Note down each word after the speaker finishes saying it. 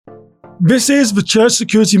This is the Church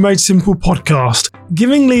Security Made Simple podcast,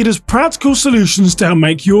 giving leaders practical solutions to help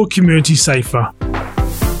make your community safer.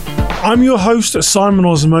 I'm your host, Simon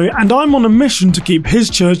Osmo, and I'm on a mission to keep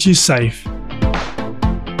his churches safe.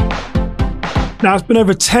 Now, it's been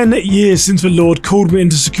over 10 years since the Lord called me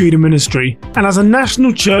into security ministry, and as a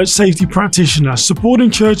national church safety practitioner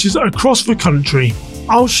supporting churches across the country,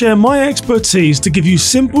 I'll share my expertise to give you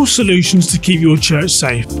simple solutions to keep your church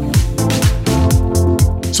safe.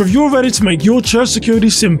 So if you're ready to make your church security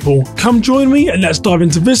simple, come join me and let's dive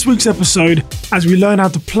into this week's episode as we learn how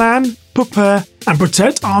to plan, prepare, and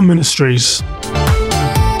protect our ministries.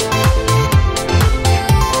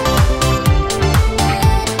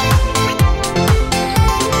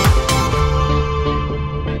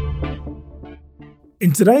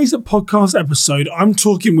 In today's podcast episode, I'm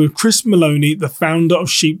talking with Kris Moloney, the founder of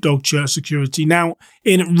Sheepdog Church Security. Now,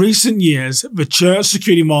 in recent years, the church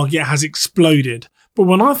security market has exploded. But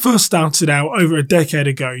when I first started out over a decade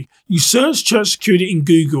ago, you searched church security in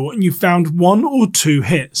Google and you found one or two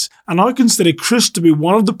hits. And I consider Kris to be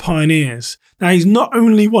one of the pioneers. Now, he's not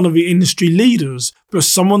only one of the industry leaders, but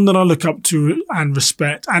someone that I look up to and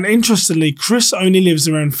respect. And interestingly, Kris only lives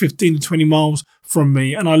around 15 to 20 miles from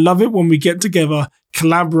me. And I love it when we get together,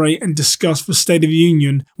 collaborate and discuss the state of the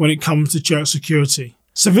union when it comes to church security.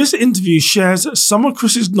 So this interview shares some of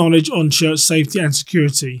Kris's knowledge on church safety and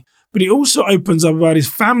security. But he also opens up about his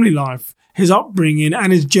family life, his upbringing,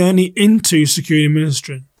 and his journey into security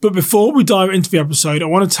ministry. But before we dive into the episode, I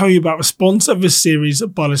want to tell you about the sponsor of this series,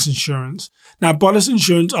 Bullis Insurance. Now, Bullis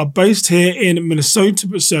Insurance are based here in Minnesota,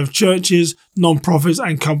 but serve churches, non-profits,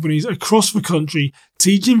 and companies across the country,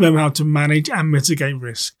 teaching them how to manage and mitigate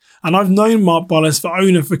risk. And I've known Mark Bullis, the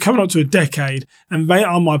owner, for coming up to a decade, and they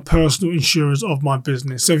are my personal insurers of my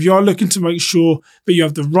business. So if you are looking to make sure that you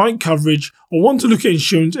have the right coverage or want to look at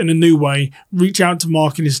insurance in a new way, reach out to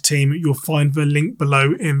Mark and his team. You'll find the link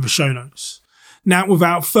below in the show notes. Now,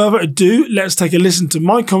 without further ado, let's take a listen to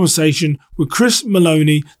my conversation with Kris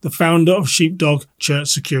Moloney, the founder of Sheepdog Church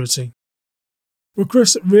Security. Well,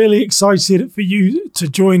 Kris, really excited for you to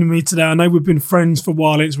join me today. I know we've been friends for a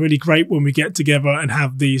while. It's really great when we get together and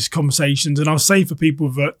have these conversations. And I'll say for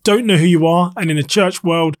people that don't know who you are, and in the church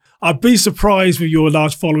world, I'd be surprised with your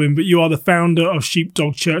large following, but you are the founder of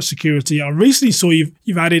Sheepdog Church Security. I recently saw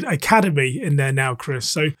you've added Academy in there now, Kris.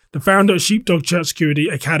 So the founder of Sheepdog Church Security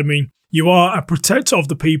Academy. You are a protector of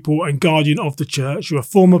the people and guardian of the church. You're a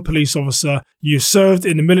former police officer. You've served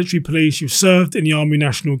in the military police. You've served in the Army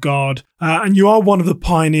National Guard. And you are one of the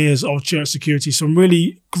pioneers of church security. So I'm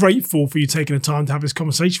really grateful for you taking the time to have this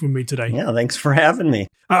conversation with me today. Yeah, thanks for having me.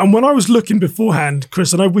 And when I was looking beforehand,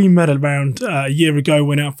 Kris, I know we met around a year ago,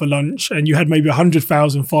 went out for lunch, and you had maybe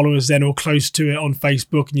 100,000 followers then or close to it on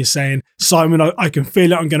Facebook. And you're saying, Simon, I can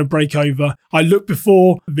feel it. I'm going to break over. I looked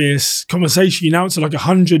before this conversation, you now it's like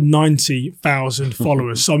 190,000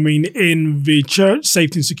 followers. So, I mean, in the church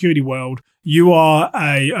safety and security world, you are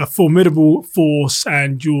a formidable force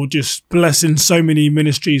and you're just blessing so many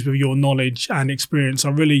ministries with your knowledge and experience. I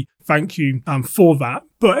really thank you for that.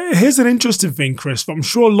 But here's an interesting thing, Kris, that I'm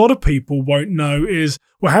sure a lot of people won't know is,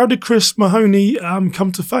 well, how did Kris Moloney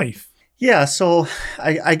come to faith? Yeah, so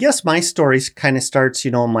I guess my story kind of starts,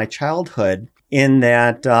 in my childhood in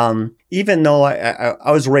that even though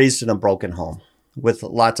I was raised in a broken home with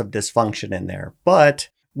lots of dysfunction in there, but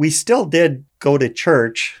we still did go to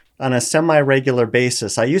church on a semi-regular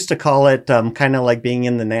basis. I used to call it kind of like being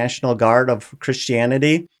in the National Guard of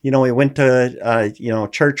Christianity. We went to,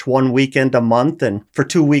 church one weekend a month, and for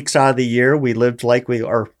 2 weeks out of the year, we lived like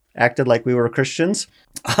acted like we were Christians.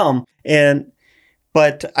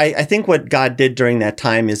 But I think what God did during that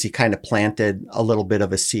time is he kind of planted a little bit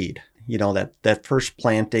of a seed. That first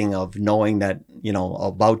planting of knowing that,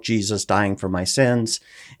 about Jesus dying for my sins.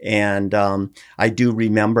 And I do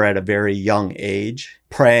remember at a very young age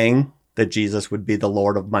praying that Jesus would be the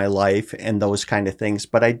Lord of my life and those kind of things.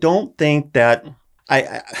 But I don't think that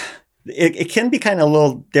it can be kind of a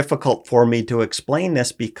little difficult for me to explain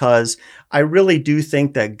this because I really do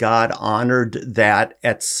think that God honored that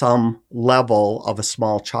at some level of a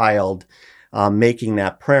small child making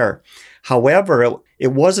that prayer. However,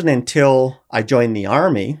 it wasn't until I joined the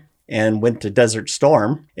Army and went to Desert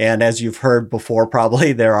Storm, and as you've heard before,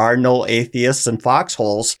 probably there are no atheists in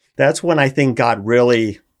foxholes. That's when I think God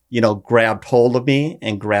really, grabbed hold of me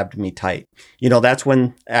and grabbed me tight. That's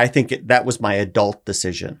when I think that was my adult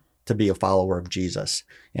decision to be a follower of Jesus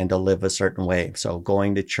and to live a certain way. So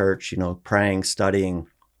going to church, praying, studying,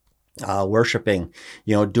 worshiping,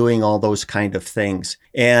 doing all those kind of things.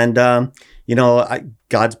 And,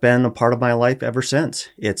 God's been a part of my life ever since.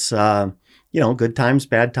 It's, good times,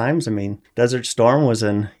 bad times. I mean, Desert Storm was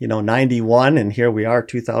in, 91, and here we are,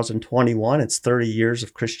 2021. It's 30 years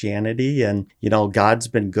of Christianity, and, God's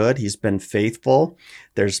been good. He's been faithful.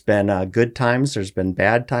 There's been good times. There's been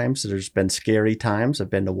bad times. There's been scary times. I've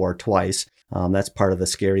been to war twice. That's part of the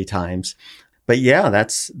scary times. But yeah,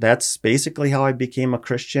 that's basically how I became a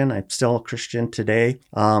Christian. I'm still a Christian today.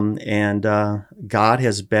 And God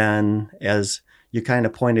has been, as you kind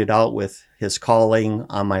of pointed out with his calling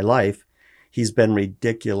on my life, he's been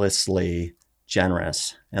ridiculously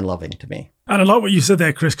generous and loving to me. And I like what you said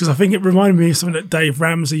there, Kris, because I think it reminded me of something that Dave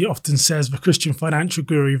Ramsey often says, the Christian financial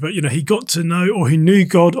guru, that, he got to know, or he knew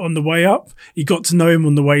God on the way up, he got to know him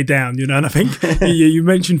on the way down, and I think you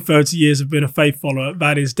mentioned 30 years of being a faith follower.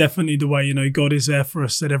 That is definitely the way, God is there for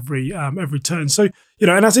us at every turn. So,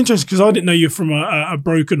 and that's interesting because I didn't know you're from a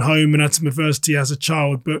broken home and had some adversity as a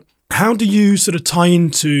child, but how do you sort of tie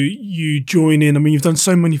into you join in? I mean, you've done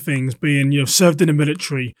so many things, being, served in the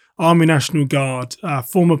military, Army National Guard,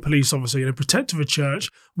 former police officer, protector of a church.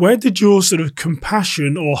 Where did your sort of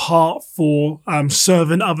compassion or heart for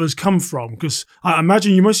serving others come from? Because I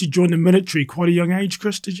imagine you mostly joined the military quite a young age,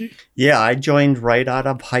 Kris, did you? Yeah, I joined right out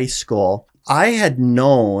of high school. I had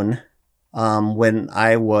known when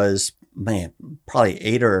I was, probably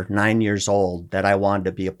 8 or 9 years old that I wanted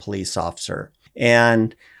to be a police officer.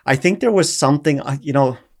 And I think there was something,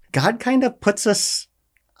 God kind of puts us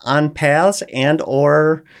on paths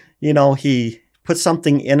or, he puts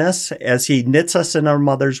something in us as he knits us in our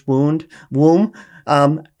mother's womb.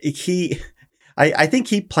 I think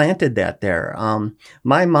he planted that there.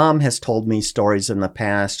 My mom has told me stories in the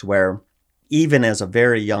past where even as a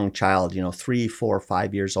very young child, 3, 4,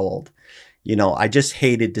 5 years old, I just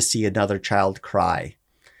hated to see another child cry.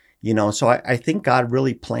 So I think God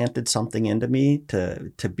really planted something into me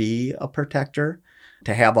to be a protector,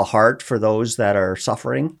 to have a heart for those that are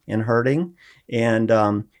suffering and hurting. And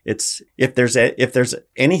it's if there's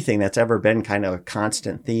anything that's ever been kind of a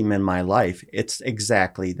constant theme in my life, it's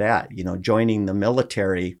exactly that. Joining the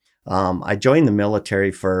military. I joined the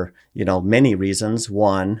military for many reasons.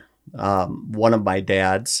 One of my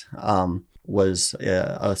dads was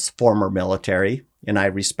a former military, and I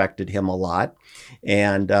respected him a lot.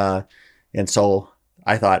 And so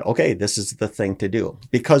I thought, okay, this is the thing to do.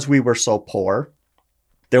 Because we were so poor,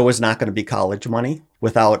 there was not going to be college money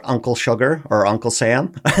without Uncle Sugar or Uncle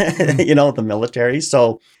Sam, the military.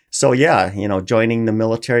 So yeah, joining the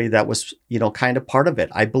military, that was, kind of part of it.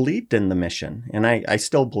 I believed in the mission, and I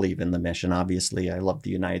still believe in the mission. Obviously, I love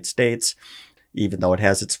the United States, even though it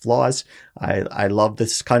has its flaws. I love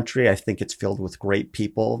this country. I think it's filled with great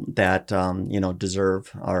people that, deserve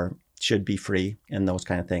or should be free and those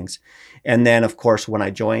kind of things. And then, of course, when I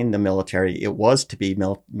joined the military, it was to be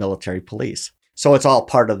military police. So it's all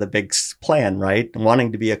part of the big plan, right?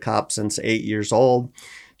 Wanting to be a cop since 8 years old,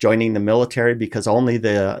 joining the military because only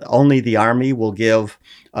the Army will give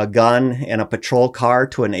a gun and a patrol car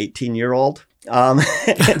to an 18-year-old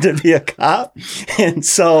to be a cop. And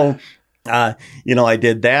so I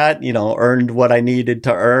did that, earned what I needed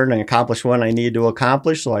to earn and accomplished what I needed to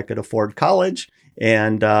accomplish so I could afford college.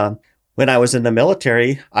 And when I was in the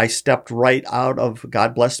military, I stepped right out of,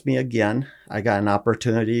 God blessed me again. I got an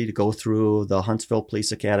opportunity to go through the Huntsville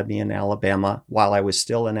Police Academy in Alabama while I was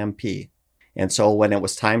still an MP. And so when it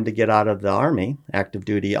was time to get out of the Army, active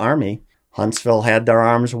duty Army, Huntsville had their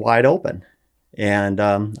arms wide open. And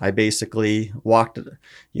I basically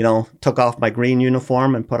took off my green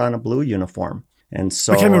uniform and put on a blue uniform. And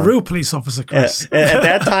so became a real police officer, Kris. At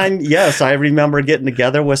that time, yes, I remember getting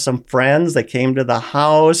together with some friends that came to the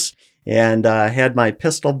house and had my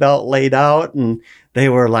pistol belt laid out. And they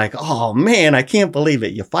were like, oh, man, I can't believe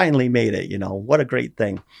it. You finally made it. What a great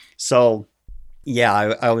thing. So, yeah,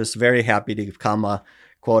 I was very happy to become a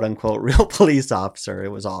quote unquote real police officer. It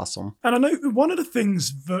was awesome. And I know one of the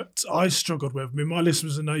things that I struggled with, my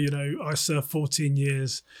listeners know, I served 14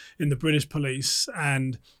 years in the British police,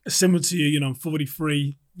 and similar to you, I'm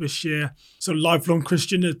 43 this year. So lifelong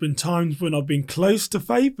Christian. There's been times when I've been close to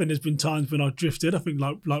faith, and there's been times when I've drifted, I think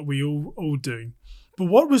like we all do. But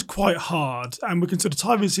what was quite hard, and we can sort of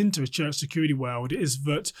tie this into a church security world, is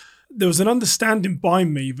that there was an understanding by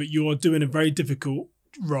me that you are doing a very difficult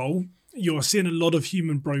role. You're seeing a lot of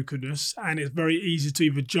human brokenness, and it's very easy to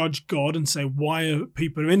either judge God and say, why are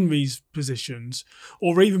people in these positions,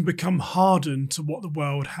 or even become hardened to what the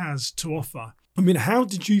world has to offer. I mean, how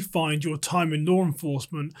did you find your time in law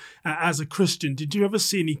enforcement as a Christian? Did you ever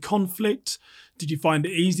see any conflict? Did you find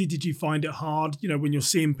it easy? Did you find it hard? When you're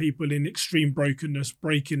seeing people in extreme brokenness,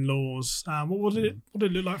 breaking laws, what did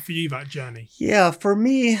it look like for you, that journey? Yeah, for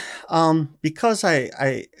me, because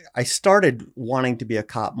I started wanting to be a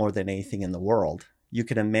cop more than anything in the world, you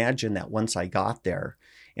can imagine that once I got there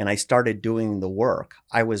and I started doing the work,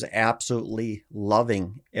 I was absolutely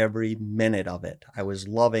loving every minute of it. I was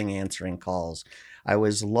loving answering calls. I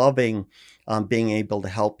was loving being able to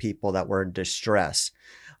help people that were in distress.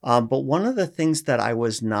 But one of the things that I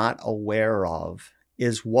was not aware of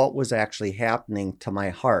is what was actually happening to my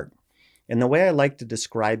heart. And the way I like to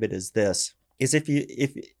describe it is this, is if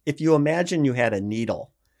you imagine you had a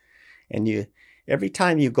needle and every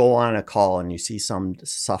time you go on a call and you see some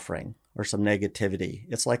suffering or some negativity,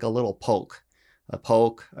 it's like a little poke, a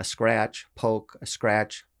scratch, poke, a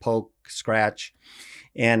scratch, poke, scratch.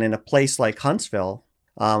 And in a place like Huntsville,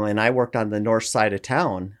 and I worked on the north side of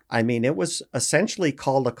town, I mean, it was essentially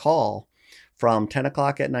call to call from 10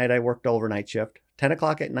 o'clock at night. I worked overnight shift, 10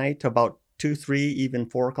 o'clock at night to about 2, 3, even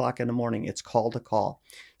 4 o'clock in the morning. It's call to call.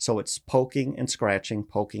 So it's poking and scratching,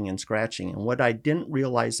 poking and scratching. And what I didn't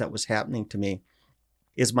realize that was happening to me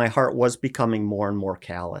is my heart was becoming more and more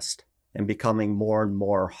calloused and becoming more and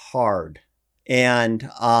more hard. And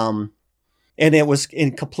it was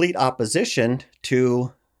in complete opposition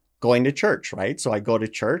to going to church, right? So I go to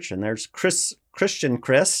church and there's Christian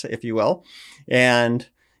Kris, if you will, and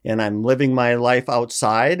I'm living my life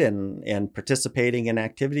outside and participating in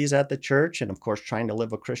activities at the church, and of course trying to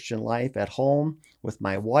live a Christian life at home with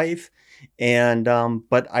my wife, and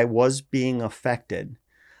but I was being affected.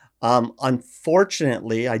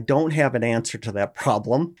 Unfortunately, I don't have an answer to that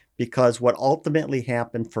problem, because what ultimately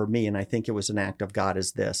happened for me, and I think it was an act of God,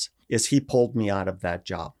 is He pulled me out of that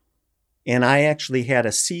job. And I actually had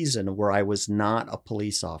a season where I was not a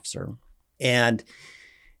police officer. And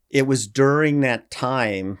it was during that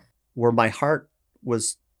time where my heart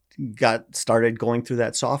started going through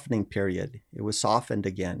that softening period. It was softened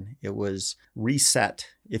again. It was reset,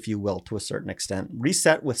 if you will, to a certain extent,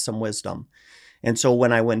 reset with some wisdom. And so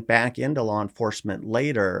when I went back into law enforcement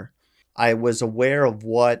later, I was aware of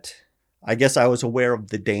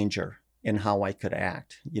the danger in how I could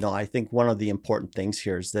act. I think one of the important things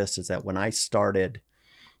here is that when I started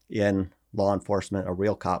in law enforcement, a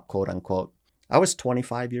real cop, quote unquote, I was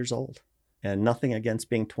 25 years old. And nothing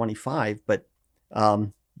against being 25, but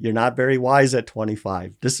you're not very wise at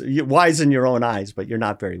 25. You're wise in your own eyes, but you're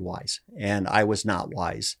not very wise. And I was not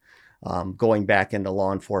wise. Going back into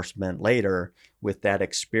law enforcement later with that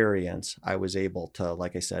experience, I was able to,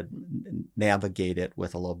 like I said, navigate it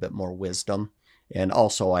with a little bit more wisdom. And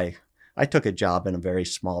also I took a job in a very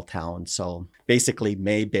small town. So basically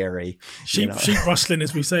Mayberry. Sheep rustling,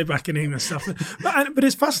 as we say back in England stuff. But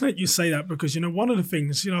it's fascinating you say that, because, one of the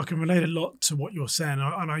things, I can relate a lot to what you're saying.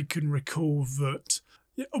 And I can recall that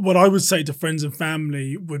what I would say to friends and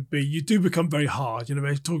family would be, you do become very hard.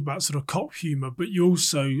 They talk about sort of cop humor, but you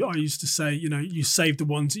also, I used to say, you save the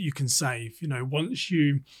ones that you can save. Once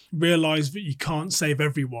you realize that you can't save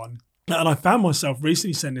everyone. And I found myself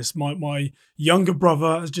recently saying this. My younger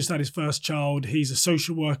brother has just had his first child. He's a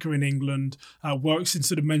social worker in England, works in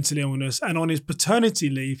sort of mental illness. And on his paternity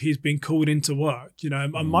leave, he's been called into work,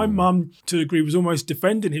 And my mum, to a degree, was almost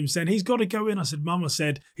defending him, saying, he's got to go in. I said, Mum,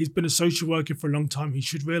 he's been a social worker for a long time. He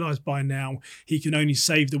should realise by now he can only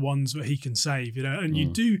save the ones that he can save, And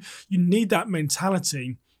you need that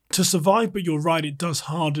mentality to survive, but you're right, it does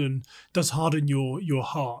harden your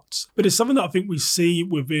heart. But it's something that I think we see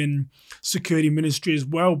within security ministry as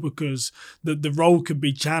well, because the role can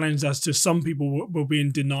be challenged as to some people will be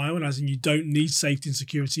in denial, as in you don't need safety and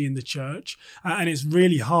security in the church. And it's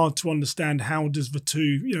really hard to understand how does the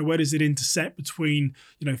two, where does it intersect between,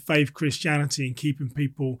 faith, Christianity, and keeping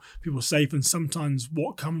people safe, and sometimes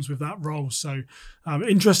what comes with that role. So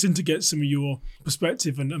interesting to get some of your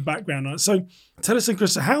perspective and background on it. So tell us,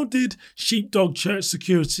 Kris, how did Sheepdog Church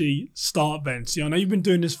Security start then? I know you've been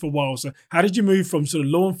doing this for a while. So how did you move from sort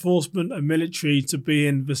of law enforcement and military to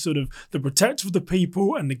being the sort of the protector of the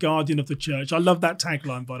people and the guardian of the church? I love that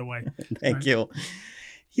tagline, by the way. Thank you.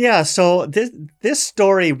 Yeah, so this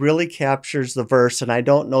story really captures the verse, and I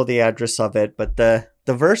don't know the address of it, but the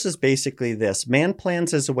verse is basically this: man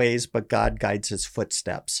plans his ways, but God guides his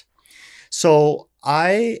footsteps. So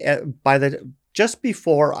just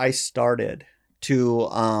before I started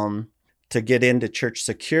to get into church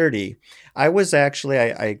security,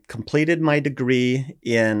 I completed my degree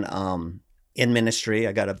in ministry.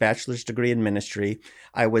 I got a bachelor's degree in ministry.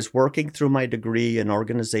 I was working through my degree in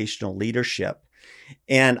organizational leadership.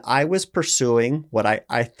 And I was pursuing what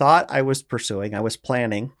I thought I was pursuing. I was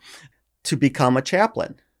planning to become a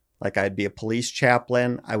chaplain. Like I'd be a police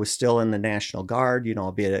chaplain. I was still in the National Guard,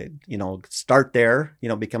 start there,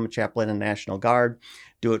 become a chaplain in the National Guard,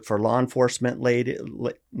 do it for law enforcement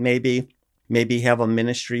maybe have a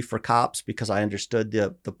ministry for cops because I understood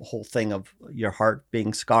the whole thing of your heart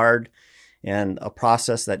being scarred and a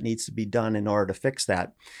process that needs to be done in order to fix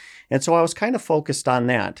that. And so I was kind of focused on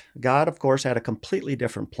that. God, of course, had a completely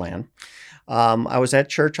different plan. I was at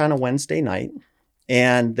church on a Wednesday night.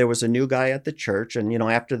 And there was a new guy at the church. And,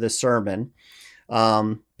 after the sermon,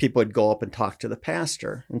 people would go up and talk to the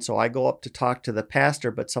pastor. And so I go up to talk to the pastor,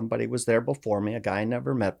 but somebody was there before me, a guy I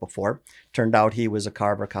never met before. Turned out he was a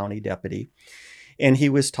Carver County deputy. And he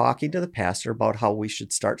was talking to the pastor about how we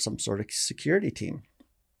should start some sort of security team.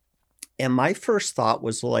 And my first thought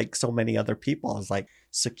was like so many other people. I was like,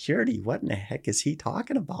 security, what in the heck is he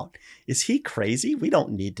talking about? Is he crazy? We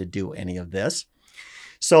don't need to do any of this.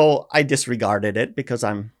 So I disregarded it because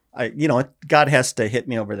God has to hit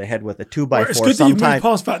me over the head with a 2x4 it's good sometime. that you've moved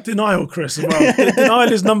past that denial, Kris, as well.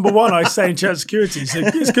 Denial is number one, I say, in church security. So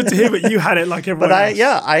it's good to hear that you had it like everyone else.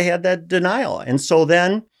 I had that denial. And so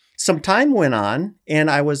then some time went on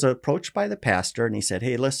and I was approached by the pastor and he said,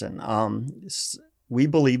 hey, listen, we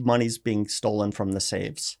believe money's being stolen from the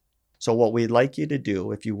safes. So what we'd like you to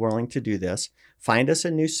do, if you're willing to do this, find us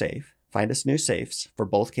new safes for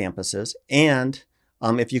both campuses, and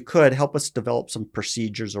if you could, help us develop some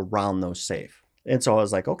procedures around those safes. And so I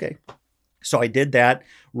was like, okay. So I did that,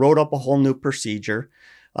 wrote up a whole new procedure.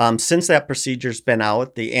 Since that procedure's been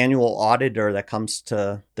out, the annual auditor that comes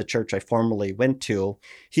to the church I formerly went to,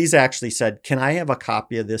 he's actually said, can I have a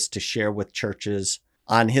copy of this to share with churches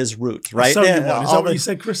on his route, right? I'll sell you one. Is that what you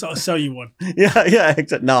said, Kris? I'll sell you one. Yeah.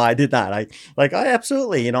 No, I did not. I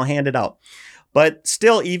absolutely, hand it out. But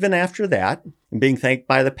still, even after that, and being thanked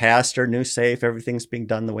by the pastor, new safe, everything's being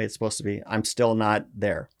done the way it's supposed to be, I'm still not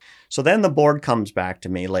there. So then the board comes back to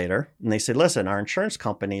me later and they say, listen, our insurance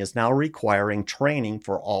company is now requiring training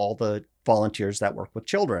for all the volunteers that work with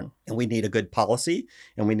children. And we need a good policy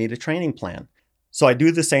and we need a training plan. So I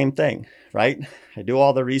do the same thing, right? I do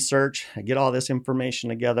all the research. I get all this information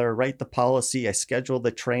together, write the policy. I schedule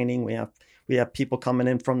the training. We have people coming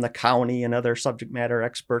in from the county and other subject matter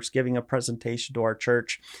experts giving a presentation to our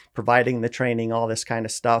church, providing the training, all this kind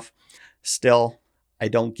of stuff. Still, I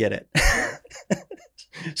don't get it.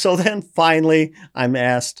 So then finally I'm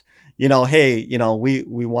asked, hey,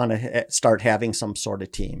 we want to start having some sort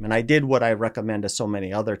of team. And I did what I recommend to so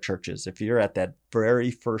many other churches. If you're at that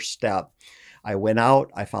very first step, I went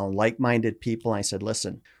out, I found like-minded people. And I said,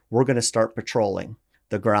 listen, we're going to start patrolling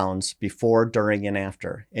the grounds before, during, and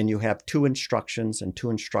after. And you have 2 instructions and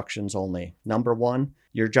 2 instructions only. Number 1,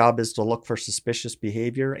 your job is to look for suspicious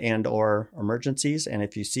behavior and or emergencies. And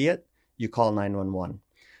if you see it, you call 911.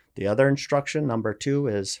 The other instruction, number 2,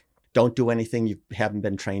 is don't do anything you haven't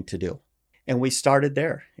been trained to do. And we started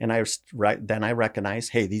there. And then I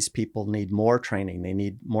recognized, hey, these people need more training. They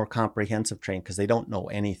need more comprehensive training because they don't know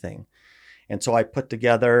anything. And so I put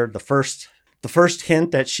together the first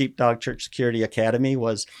hint at Sheepdog Church Security Academy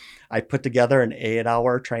was I put together an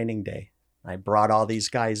 8-hour training day. I brought all these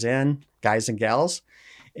guys and gals,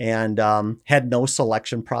 and had no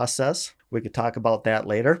selection process. We could talk about that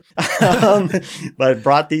later. But I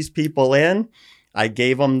brought these people in. I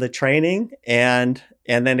gave them the training, and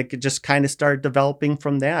then it could just kind of start developing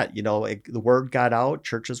from that. The word got out.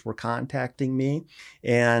 Churches were contacting me,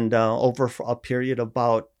 and over a period of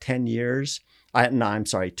about 2 years,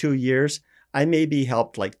 I maybe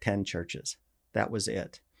helped like 10 churches. That was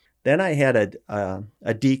it. Then I had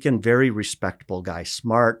a deacon, very respectable guy,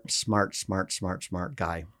 smart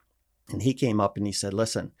guy. And he came up and he said,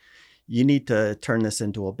 listen, you need to turn this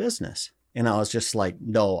into a business. And I was just like,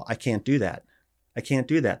 no, I can't do that.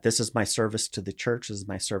 This is my service to the church. This is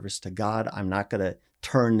my service to God. I'm not going to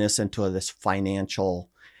turn this into this financial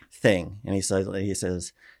thing. And he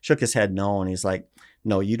says, shook his head no. And he's like,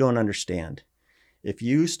 no, you don't understand. If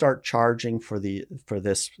you start charging for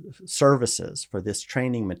this services, for this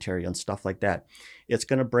training material and stuff like that, it's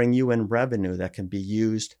going to bring you in revenue that can be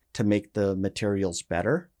used to make the materials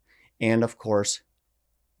better. And of course,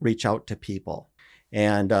 reach out to people.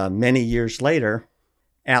 And many years later,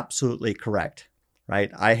 absolutely correct,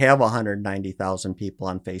 right? I have 190,000 people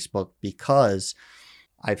on Facebook because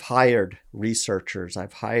I've hired researchers,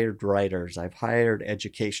 I've hired writers, I've hired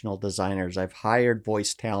educational designers, I've hired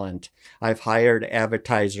voice talent, I've hired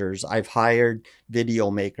advertisers, I've hired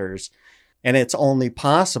video makers. And it's only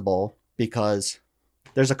possible because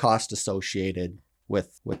there's a cost associated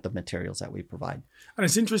with the materials that we provide. And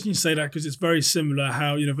it's interesting you say that, because it's very similar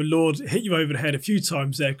how, the Lord hit you over the head a few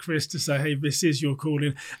times there, Kris, to say, hey, this is your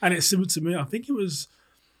calling. And it's similar to me. I think it was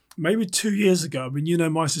maybe 2 years ago. I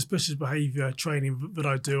mean, my suspicious behavior training that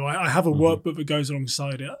I do, I have a workbook that goes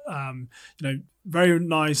alongside it. Very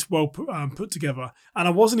nice, well put together. And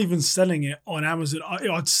I wasn't even selling it on Amazon.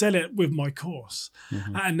 I'd sell it with my course.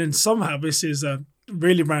 And then somehow, this is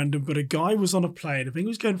really random, but a guy was on a plane. I think he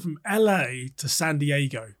was going from LA to San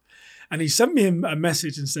Diego. And he sent me a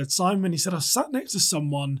message and said, Simon, he said, I sat next to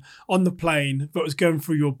someone on the plane that was going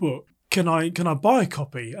through your book. Can I buy a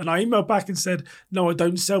copy? And I emailed back and said, no, I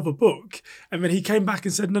don't sell the book. And then he came back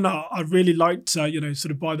and said, no, I'd really like to,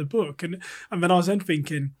 sort of buy the book. And then I was then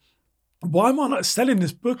thinking, why am I not selling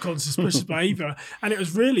this book on suspicious behavior? And it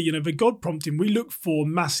was really, the God prompting. We look for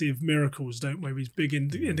massive miracles, don't we? These big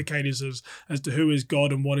indicators as to who is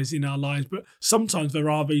God and what is in our lives. But sometimes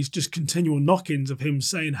there are these just continual knock-ins of him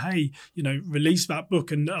saying, hey, release that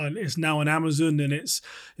book. And it's now on Amazon, and it's,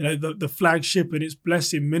 the flagship, and it's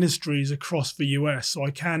blessing ministries across the US. So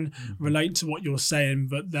I can relate to what you're saying,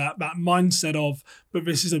 but that mindset of, but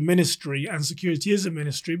this is a ministry and security is a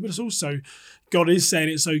ministry, but it's also, God is saying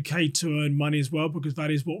it's okay to earn money as well, because that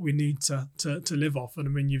is what we need to live off. And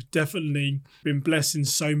I mean, you've definitely been blessing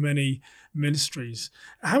so many ministries.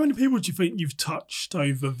 How many people do you think you've touched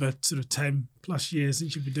over the sort of 10 plus years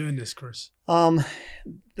since you've been doing this, Kris?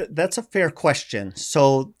 That's a fair question.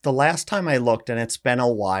 So the last time I looked, and it's been a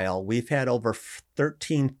while, we've had over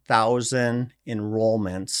 13,000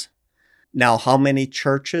 enrollments. Now, how many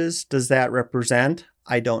churches does that represent?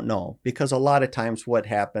 I don't know, because a lot of times what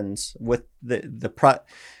happens with the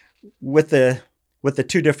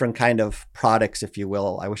two different kind of products, if you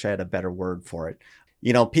will, I wish I had a better word for it.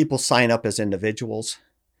 People sign up as individuals,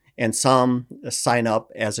 and some sign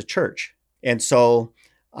up as a church. And so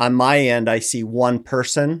on my end, I see one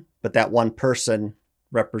person, but that one person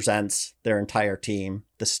represents their entire team,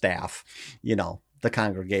 the staff, the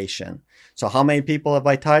congregation. So how many people have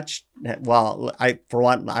I touched? Well, I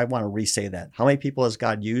want to re-say that. How many people has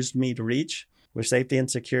God used me to reach with safety and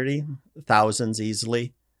security? Thousands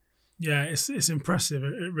easily. Yeah, it's impressive.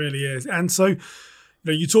 It really is. And so,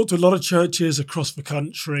 you talk to a lot of churches across the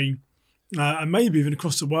country, and maybe even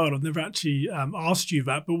across the world. I've never actually asked you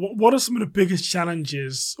that, but what are some of the biggest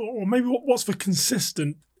challenges, or maybe what's the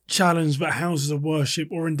consistent challenge that houses of worship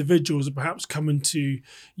or individuals are perhaps coming to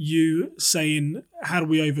you saying, how do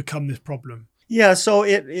we overcome this problem? Yeah, so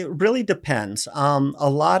it really depends.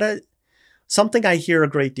 Something I hear a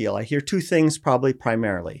great deal. I hear two things probably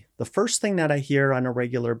primarily. The first thing that I hear on a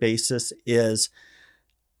regular basis is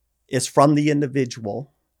from the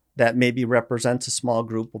individual that maybe represents a small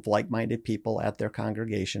group of like-minded people at their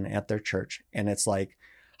congregation, at their church. And it's like,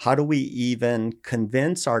 how do we even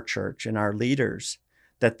convince our church and our leaders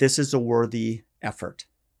that this is a worthy effort?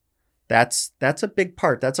 That's a big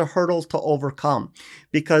part. That's a hurdle to overcome,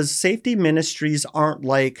 because safety ministries aren't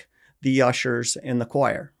like the ushers in the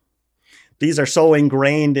choir. These are so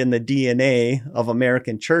ingrained in the DNA of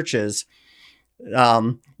American churches.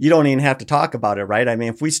 You don't even have to talk about it, right? I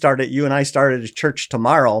mean, if you and I started a church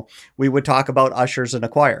tomorrow, we would talk about ushers in a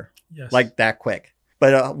choir, yes, like that quick.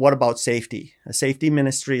 But what about safety? A safety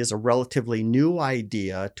ministry is a relatively new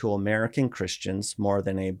idea to American Christians more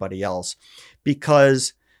than anybody else,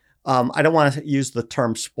 because I don't want to use the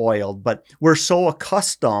term spoiled, but we're so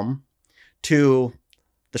accustomed to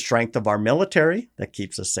the strength of our military that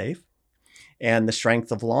keeps us safe, and the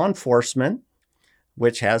strength of law enforcement,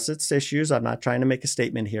 which has its issues. I'm not trying to make a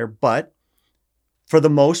statement here, but for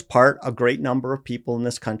the most part, a great number of people in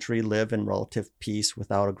this country live in relative peace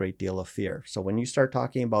without a great deal of fear. So when you start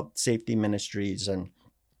talking about safety ministries and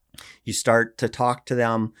you start to talk to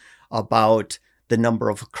them about the number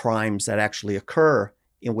of crimes that actually occur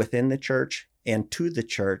within the church and to the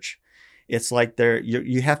church, it's like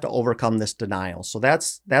you have to overcome this denial. So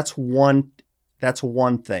that's one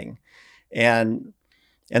thing. And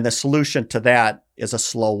the solution to that is a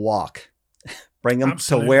slow walk. Bring them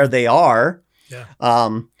Absolutely. To where they are. Yeah.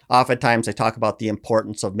 Oftentimes I talk about the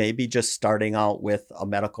importance of maybe just starting out with a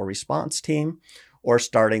medical response team, or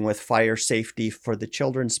starting with fire safety for the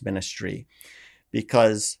children's ministry,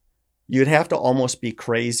 because you'd have to almost be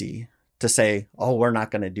crazy to say, oh, we're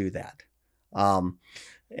not going to do that.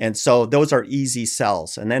 And so those are easy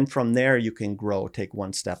sells. And then from there, you can grow, take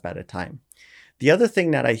one step at a time. The other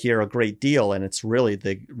thing that I hear a great deal, and it's really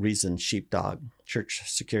the reason Sheepdog Church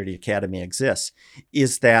Security Academy exists,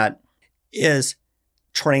 is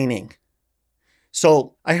training.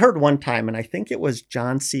 So I heard one time, and I think it was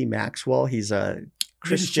John C. Maxwell. He's a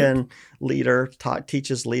Christian leader,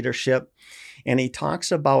 teaches leadership. And he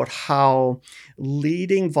talks about how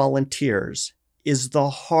leading volunteers is the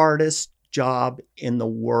hardest job in the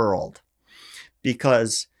world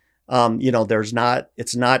because,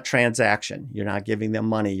 it's not transaction. You're not giving them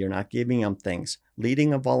money. You're not giving them things.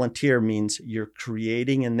 Leading a volunteer means you're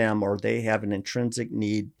creating in them, or they have an intrinsic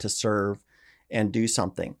need to serve and do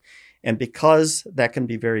something. And because that can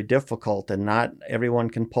be very difficult and not everyone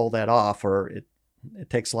can pull that off, or it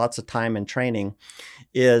takes lots of time and training,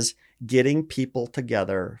 is getting people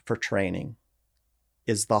together for training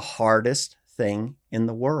is the hardest thing in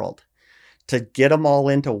the world. To get them all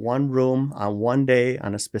into one room on one day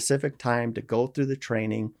on a specific time to go through the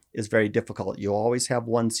training is very difficult. You always have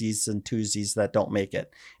onesies and twosies that don't make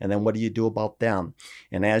it. And then what do you do about them?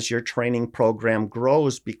 And as your training program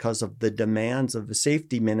grows because of the demands of the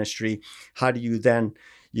safety ministry, how do you then,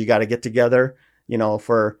 you got to get together,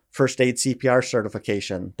 for first aid CPR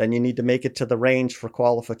certification. Then you need to make it to the range for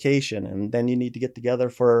qualification. And then you need to get together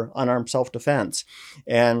for unarmed self-defense.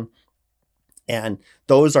 And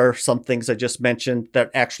those are some things I just mentioned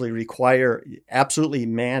that actually require absolutely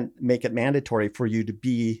make it mandatory for you to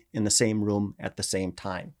be in the same room at the same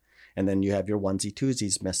time. And then you have your onesie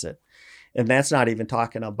twosies miss it. And that's not even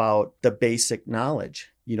talking about the basic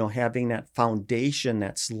knowledge, having that foundation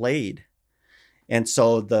that's laid. And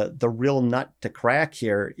so the real nut to crack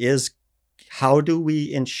here is, how do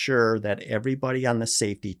we ensure that everybody on the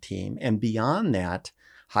safety team, and beyond that,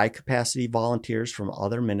 high capacity volunteers from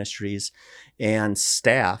other ministries and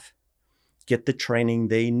staff, get the training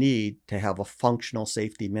they need to have a functional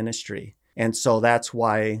safety ministry? And so that's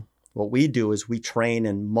why what we do is we train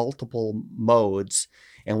in multiple modes.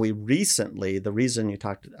 And we recently, the reason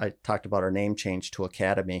I talked about our name change to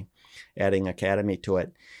Academy, adding Academy to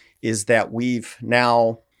it, is that we've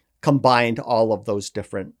now combined all of those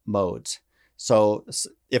different modes. So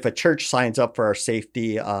if a church signs up for our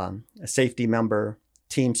a safety member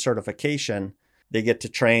team certification, they get to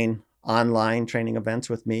train online training events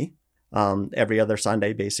with me. Every other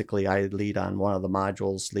Sunday, basically, I lead on one of the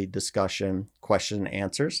modules, lead discussion, question and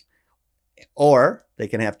answers. Or they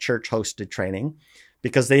can have church-hosted training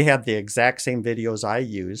because they have the exact same videos I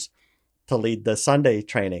use to lead the Sunday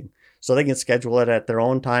training. So they can schedule it at their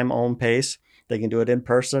own time, own pace. They can do it in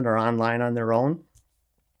person or online on their own,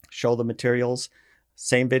 show the materials,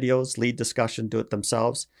 same videos, lead discussion, do it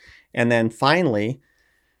themselves. And then finally,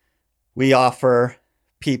 we offer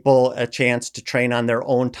people a chance to train on their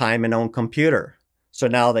own time and own computer. So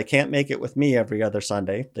now they can't make it with me every other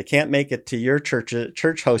Sunday. They can't make it to your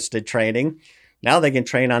church-hosted training. Now they can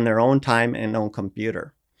train on their own time and own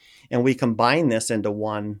computer. And we combine this into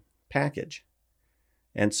one package.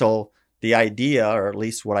 And so the idea, or at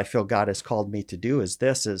least what I feel God has called me to do, is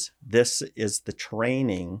this is the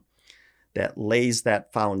training that lays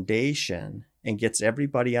that foundation and gets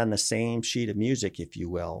everybody on the same sheet of music, if you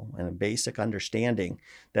will, and a basic understanding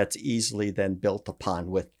that's easily then built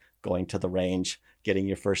upon with going to the range, getting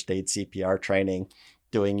your first aid CPR training,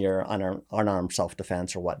 doing your unarmed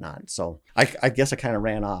self-defense or whatnot. So I guess I kind of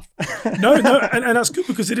ran off. No, and that's good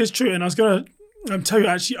because it is true. And I was going to tell you,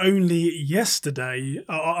 actually, only yesterday,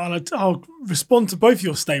 I'll respond to both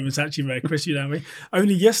your statements, actually, Ray, Kris,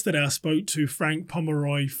 Only yesterday I spoke to Frank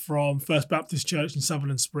Pomeroy from First Baptist Church in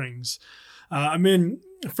Sutherland Springs.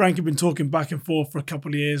 Frank had been talking back and forth for a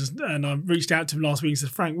couple of years, and I reached out to him last week and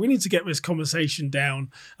said, Frank, we need to get this conversation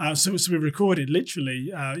down. So we recorded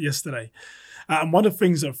literally yesterday. And one of the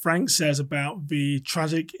things that Frank says about the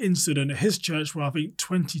tragic incident at his church, where I think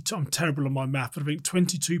I'm terrible on my math, but I think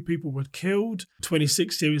 22 people were killed,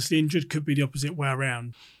 26 seriously injured, could be the opposite way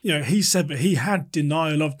around. He said that he had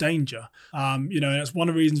denial of danger. And that's one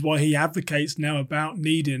of the reasons why he advocates now about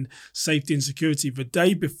needing safety and security. The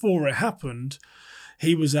day before it happened,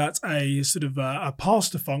 he was at a sort of a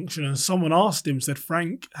pastor function, and someone asked him, said,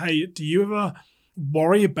 Frank, hey, do you ever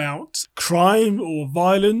worry about crime or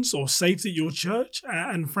violence or safety at your church?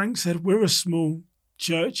 And Frank said, we're a small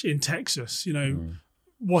church in Texas,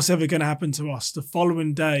 what's ever going to happen to us? The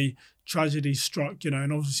following day, tragedy struck,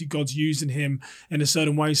 and obviously God's using him in a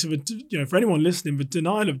certain way. So, for anyone listening, the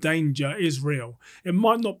denial of danger is real. It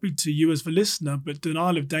might not be to you as the listener, but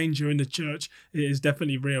denial of danger in the church is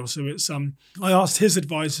definitely real. So it's I asked his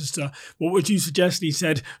advice as to what would you suggest, and he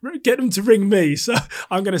said, get them to ring me. So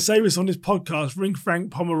I'm going to say this on this podcast, ring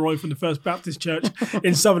Frank Pomeroy from the First Baptist Church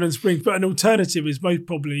in Sutherland Springs. But an alternative is most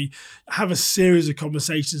probably have a series of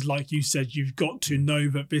conversations. Like you said, you've got to know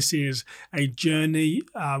that this is a journey.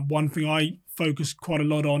 One thing I focus quite a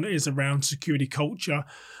lot on is around security culture.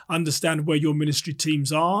 Understand where your ministry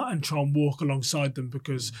teams are and try and walk alongside them,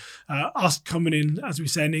 because us coming in, as we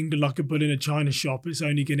say in England, like a bull in a china shop, it's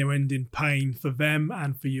only going to end in pain for them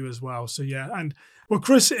and for you as well. So yeah, and well,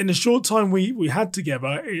 Kris, in the short time we had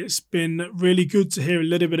together, it's been really good to hear a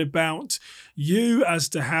little bit about you as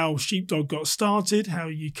to how Sheepdog got started, how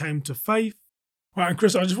you came to faith. Right, and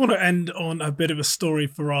Kris, I just want to end on a bit of a story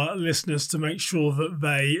for our listeners to make sure that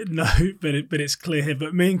they know, but it's clear here.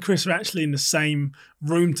 But me and Kris are actually in the same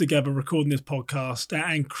room together recording this podcast,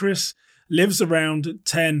 and Kris lives around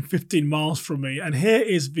 10, 15 miles from me. And here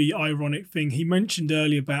is the ironic thing. He mentioned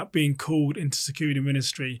earlier about being called into security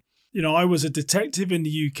ministry. You know, I was a detective in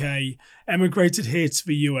the UK, emigrated here to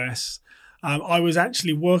the US. I was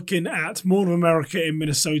actually working at Mall of America in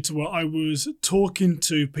Minnesota, where I was talking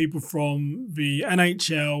to people from the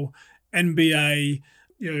NHL, NBA,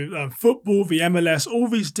 football, the MLS, all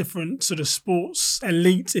these different sort of sports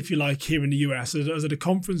elites, if you like, here in the US. I was at a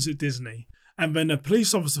conference at Disney. And then a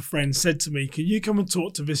police officer friend said to me, "Can you come and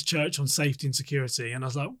talk to this church on safety and security?" And I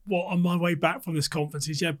was like, "What, on my way back from this conference?"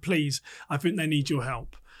 He said, "Yeah, please. I think they need your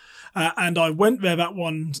help." And I went there that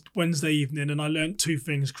one Wednesday evening, and I learned two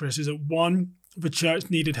things, Kris, is that one, the church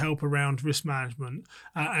needed help around risk management,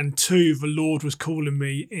 and two, the Lord was calling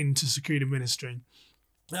me into security ministry.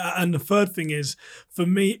 And the third thing is, for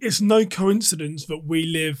me, it's no coincidence that we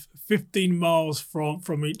live 15 miles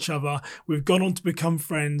from each other. We've gone on to become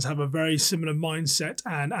friends, have a very similar mindset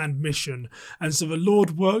and mission. And so the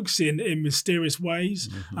Lord works in mysterious ways.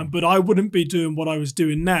 Mm-hmm. But I wouldn't be doing what I was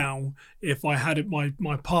doing now if I hadn't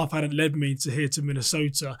my path hadn't led me here to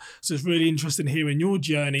Minnesota. So it's really interesting hearing your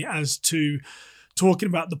journey as to talking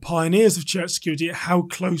about the pioneers of church security, how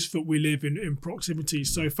close that we live in proximity.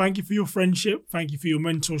 So thank you for your friendship. Thank you for your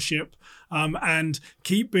mentorship. And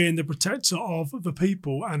keep being the protector of the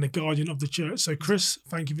people and the guardian of the church. So Kris,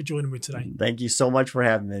 thank you for joining me today. Thank you so much for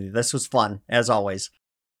having me. This was fun, as always.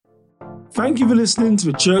 Thank you for listening to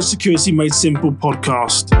the Church Security Made Simple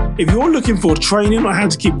podcast. If you're looking for training on how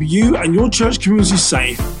to keep you and your church community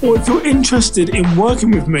safe, or if you're interested in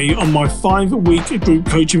working with me on my 5-week group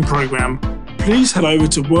coaching program, please head over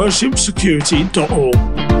to worshipsecurity.org.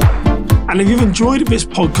 And if you've enjoyed this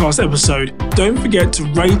podcast episode, don't forget to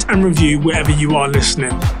rate and review wherever you are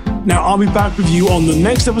listening. Now, I'll be back with you on the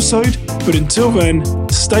next episode, but until then,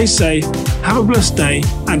 stay safe, have a blessed day,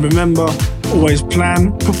 and remember, always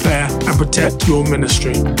plan, prepare, and protect your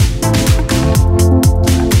ministry.